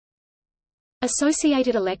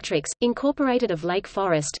Associated Electrics, Incorporated of Lake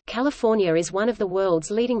Forest, California is one of the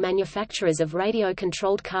world's leading manufacturers of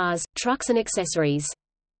radio-controlled cars, trucks and accessories.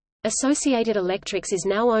 Associated Electrics is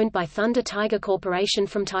now owned by Thunder Tiger Corporation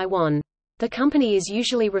from Taiwan. The company is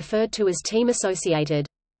usually referred to as Team Associated.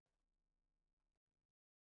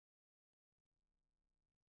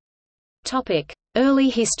 Early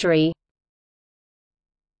history.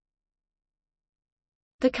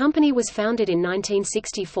 The company was founded in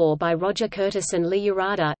 1964 by Roger Curtis and Lee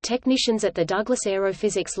Urata, technicians at the Douglas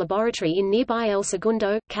Aerophysics Laboratory in nearby El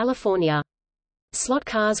Segundo, California. Slot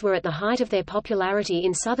cars were at the height of their popularity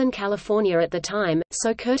in Southern California at the time,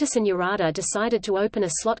 so Curtis and Urata decided to open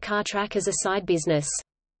a slot car track as a side business.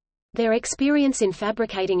 Their experience in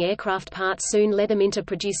fabricating aircraft parts soon led them into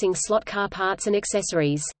producing slot car parts and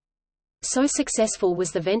accessories. So successful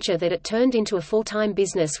was the venture that it turned into a full-time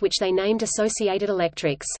business which they named Associated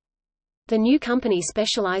Electrics. The new company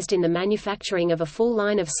specialized in the manufacturing of a full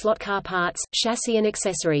line of slot car parts, chassis and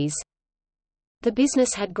accessories. The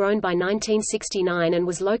business had grown by 1969 and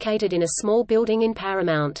was located in a small building in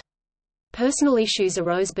Paramount. Personal issues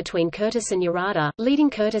arose between Curtis and Urata,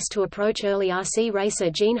 leading Curtis to approach early RC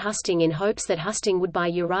racer Gene Husting in hopes that Husting would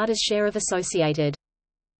buy Urata's share of Associated.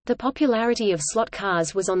 The popularity of slot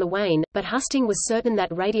cars was on the wane, but Husting was certain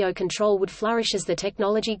that radio control would flourish as the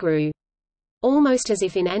technology grew. Almost as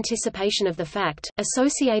if in anticipation of the fact,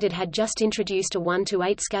 Associated had just introduced a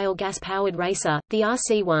 1:8 scale gas-powered racer, the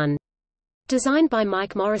RC-1. Designed by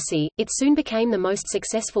Mike Morrissey, it soon became the most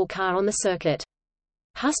successful car on the circuit.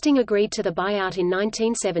 Husting agreed to the buyout in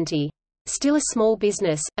 1970. Still a small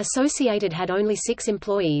business, Associated had only 6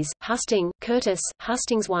 employees, Husting, Curtis,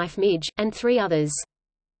 Husting's wife Midge, and 3 others.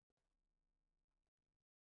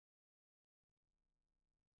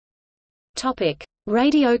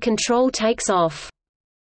 Radio control takes off.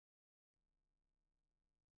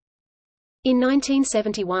 In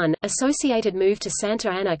 1971, Associated moved to Santa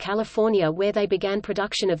Ana, California where they began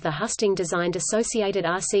production of the Husting-designed Associated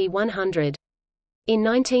RC-100. In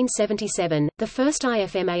 1977, the first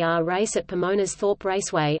IFMAR race at Pomona's Thorpe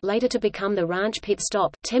Raceway, later to become the Ranch Pit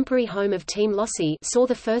Stop, temporary home of Team Losi, saw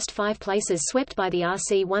the first 5 places swept by the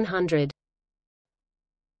RC-100.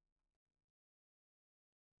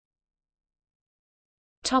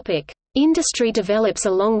 Industry develops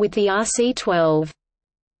along with the RC-12.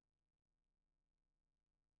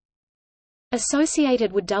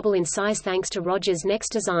 Associated would double in size thanks to Roger's next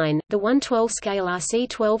design, the 1/12 scale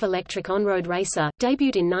RC-12 electric on-road racer,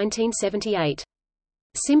 debuted in 1978.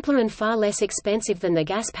 Simpler and far less expensive than the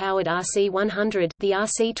gas-powered RC-100, the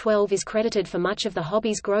RC-12 is credited for much of the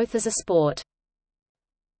hobby's growth as a sport.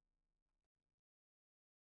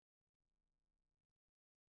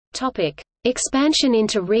 Expansion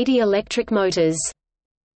into Reedy electric motors.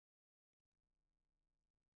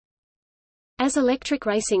 As electric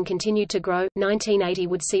racing continued to grow, 1980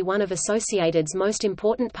 would see one of Associated's most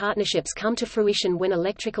important partnerships come to fruition when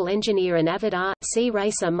electrical engineer and avid RC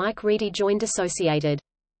racer Mike Reedy joined Associated.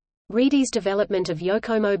 Reedy's development of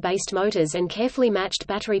Yokomo-based motors and carefully matched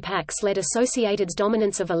battery packs led Associated's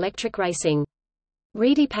dominance of electric racing.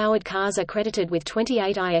 Reedy-powered cars are credited with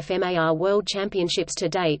 28 IFMAR World Championships to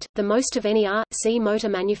date, the most of any RC motor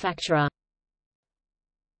manufacturer.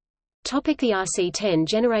 The RC-10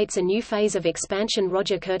 generates a new phase of expansion.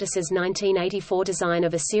 Roger Curtis's 1984 design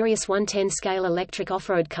of a Sirius 110 scale electric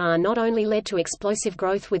off-road car not only led to explosive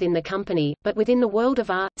growth within the company, but within the world of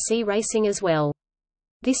RC racing as well.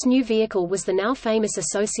 This new vehicle was the now famous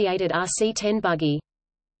Associated RC-10 buggy.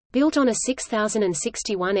 Built on a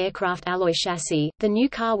 6061 aircraft alloy chassis, the new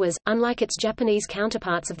car was, unlike its Japanese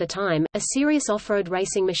counterparts of the time, a serious off-road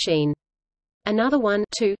racing machine. Another 1,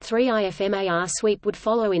 2, 3 IFMAR sweep would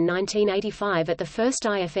follow in 1985 at the first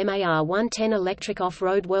IFMAR 110 Electric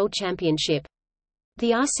Off-Road World Championship.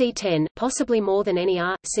 The RC-10, possibly more than any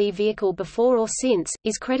RC vehicle before or since,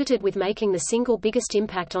 is credited with making the single biggest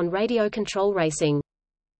impact on radio control racing.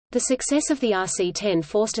 The success of the RC-10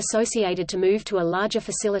 forced Associated to move to a larger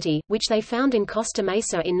facility, which they found in Costa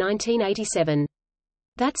Mesa in 1987.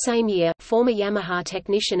 That same year, former Yamaha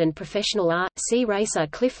technician and professional RC racer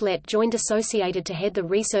Cliff Lett joined Associated to head the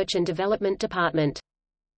Research and Development Department.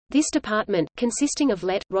 This department, consisting of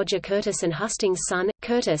Lett, Roger Curtis and Husting's son,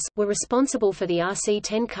 Curtis, were responsible for the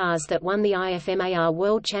RC-10 cars that won the IFMAR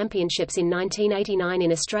World Championships in 1989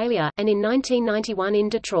 in Australia, and in 1991 in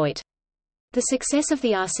Detroit. The success of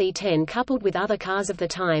the RC-10 coupled with other cars of the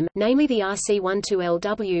time, namely the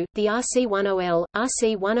RC-12LW, the RC-10L,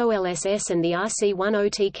 RC-10LSS and the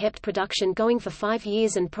RC-10T kept production going for 5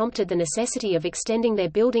 years and prompted the necessity of extending their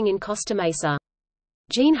building in Costa Mesa.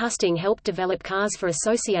 Gene Husting helped develop cars for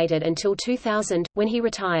Associated until 2000, when he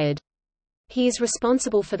retired. He is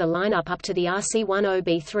responsible for the lineup up to the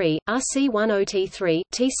RC10B3, RC10T3,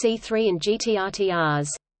 TC3 and GTRTRs.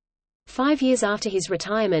 5 years after his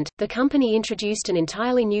retirement, the company introduced an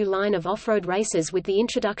entirely new line of off-road racers with the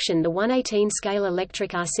introduction the 1/18-scale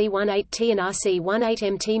electric RC18T and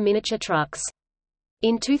RC18MT miniature trucks.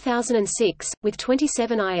 In 2006, with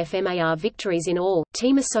 27 IFMAR victories in all,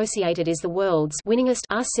 Team Associated is the world's winningest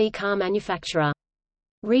RC car manufacturer.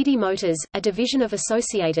 Reedy Motors, a division of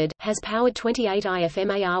Associated, has powered 28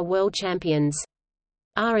 IFMAR world champions.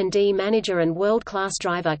 R&D manager and world-class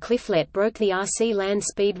driver Cliff Lett broke the RC land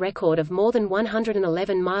speed record of more than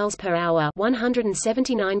 111 miles per hour,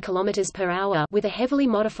 179 kilometers per hour, with a heavily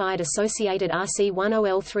modified Associated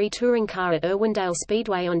RC10L3 touring car at Irwindale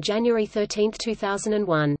Speedway on January 13,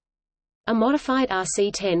 2001. A modified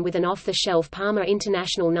RC10 with an off-the-shelf Palmer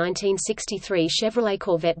International 1963 Chevrolet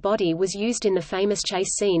Corvette body was used in the famous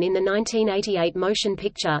chase scene in the 1988 motion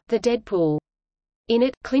picture, The Deadpool. In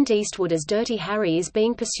it, Clint Eastwood as Dirty Harry is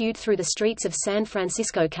being pursued through the streets of San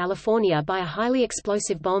Francisco, California by a highly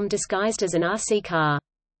explosive bomb disguised as an RC car.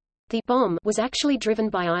 The bomb was actually driven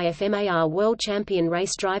by IFMAR world champion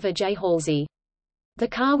race driver Jay Halsey. The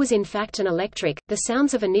car was in fact an electric. The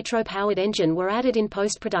sounds of a nitro-powered engine were added in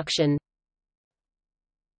post-production.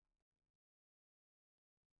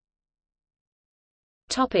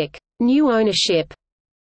 Topic: New ownership.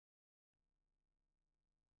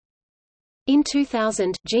 In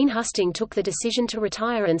 2000, Gene Husting took the decision to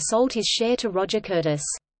retire and sold his share to Roger Curtis.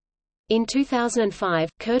 In 2005,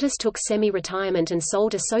 Curtis took semi-retirement and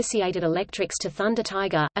sold Associated Electrics to Thunder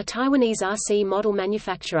Tiger, a Taiwanese RC model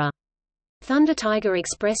manufacturer. Thunder Tiger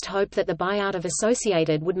expressed hope that the buyout of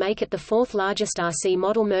Associated would make it the fourth largest RC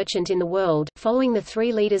model merchant in the world, following the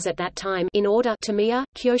three leaders at that time in order: Tamiya,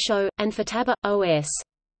 Kyosho, and Futaba OS.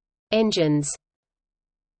 Engines.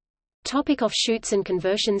 Topic: offshoots and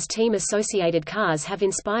conversions. Team Associated cars have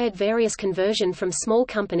inspired various conversion from small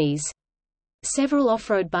companies. Several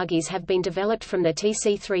off-road buggies have been developed from the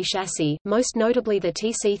TC3 chassis, most notably the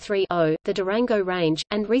TC3-0, the Durango Range,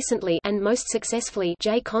 and recently and most successfully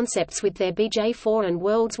J Concepts with their BJ4 and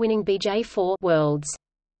worlds-winning BJ4 Worlds.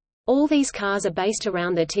 All these cars are based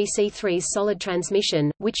around the TC3's solid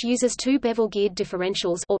transmission, which uses two bevel-geared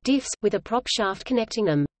differentials or diffs, with a prop shaft connecting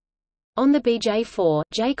them. On the BJ4,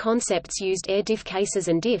 J Concepts used air diff cases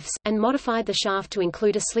and diffs, and modified the shaft to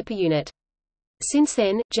include a slipper unit. Since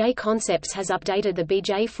then, J Concepts has updated the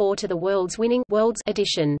BJ4 to the worlds-winning Worlds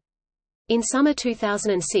edition. In summer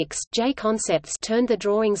 2006, J Concepts turned the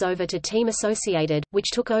drawings over to Team Associated, which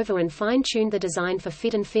took over and fine-tuned the design for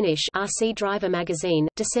Fit and Finish RC Driver magazine,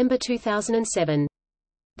 December 2007.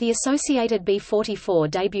 The Associated B44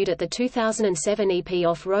 debuted at the 2007 EP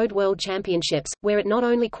Off-Road World Championships, where it not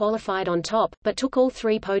only qualified on top, but took all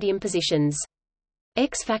three podium positions.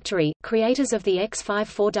 X Factory, creators of the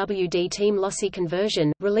X54WD Team Lossy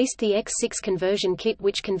conversion, released the X6 conversion kit,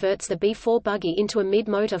 which converts the B4 buggy into a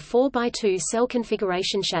mid-motor 4x2 cell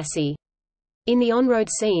configuration chassis. In the on-road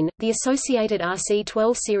scene, the Associated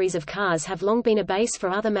RC12 series of cars have long been a base for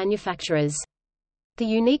other manufacturers. The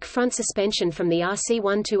unique front suspension from the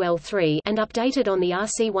RC12L3 and updated on the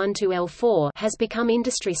RC12L4 has become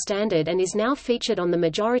industry standard and is now featured on the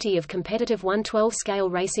majority of competitive 1/12 scale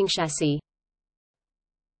racing chassis.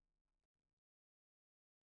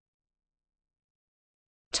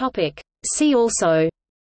 Topic: See also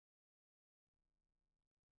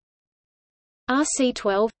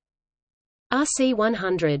RC12,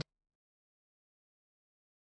 RC100.